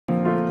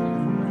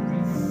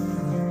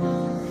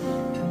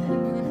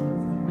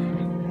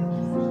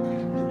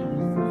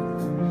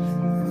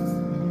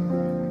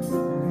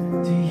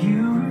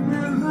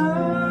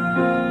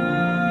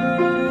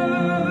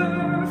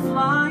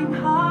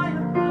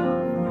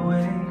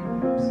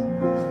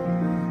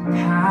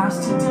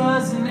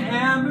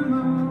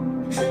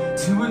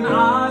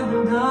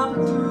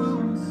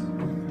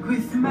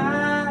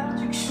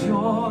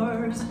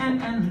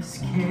endless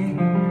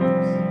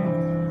caves.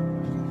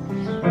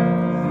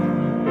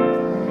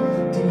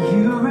 Do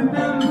you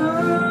remember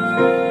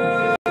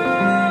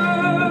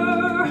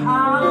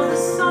how the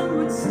sun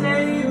would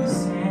stay in the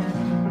sand?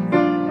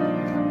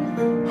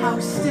 How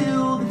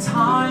still the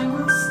time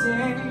would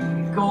stay?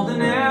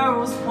 Golden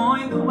arrows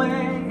point the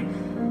way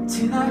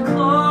to that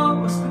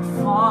close but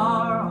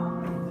far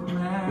off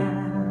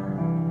land.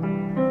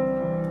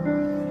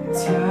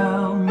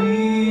 Tell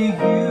me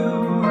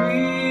you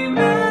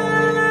remember.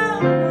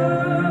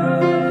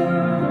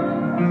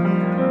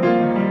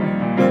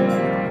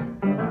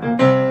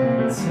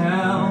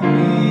 Tell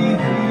me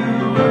you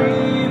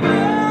remember.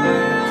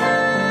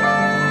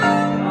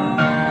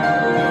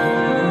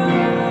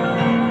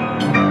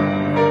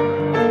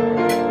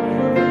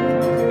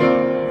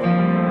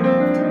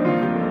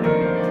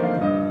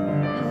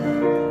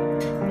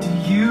 Do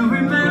you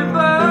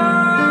remember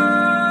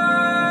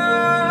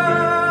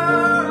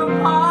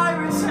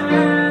pirates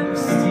and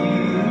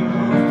steel?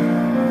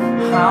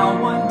 How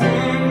one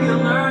day you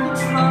learn to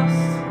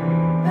trust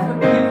that a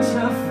pinch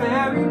of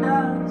fairy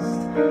dust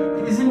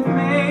isn't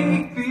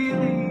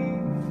make-believe,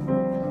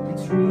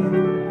 it's real.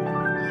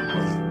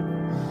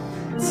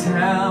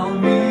 Tell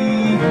me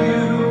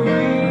you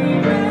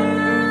remember.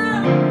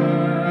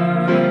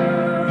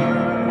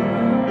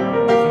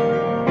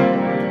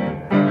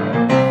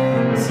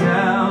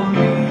 Tell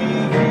me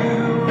you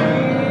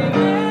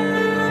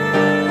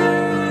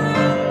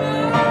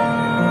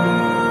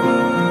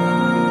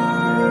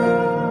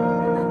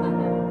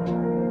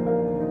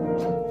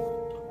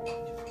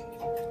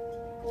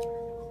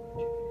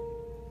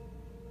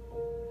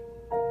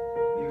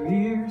Your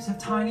ears have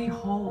tiny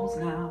holes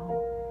now.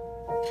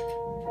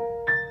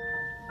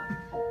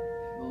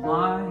 The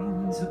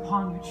lines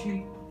upon your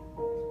cheek.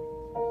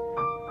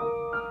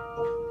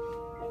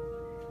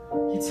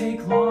 You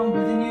take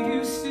longer than you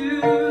used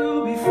to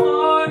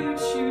before you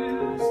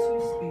choose to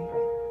speak.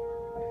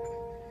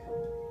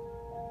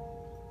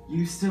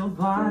 You still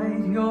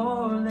bite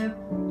your lip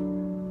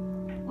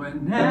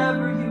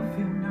whenever you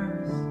feel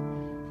nervous,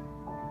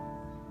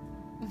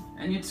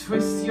 and you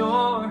twist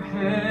your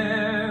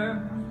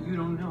hair. You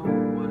don't know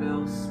what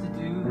else to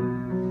do.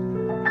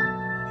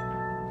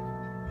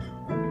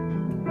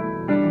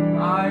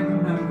 I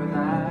remember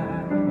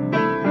that.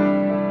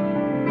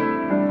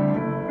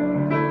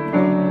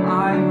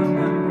 I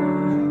remember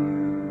you.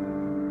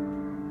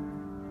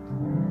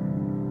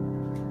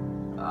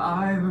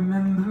 I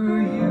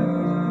remember you.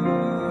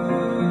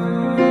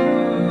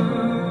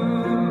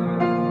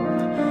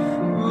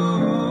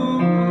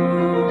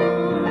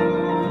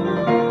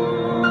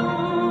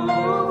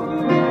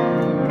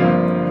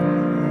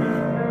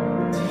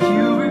 Do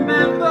you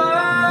remember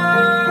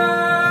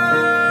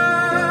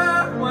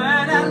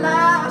when at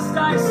last I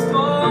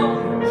stole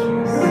your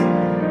kiss?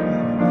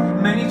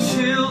 Many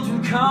children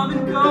come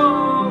and go,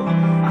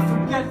 I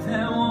forget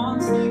them all.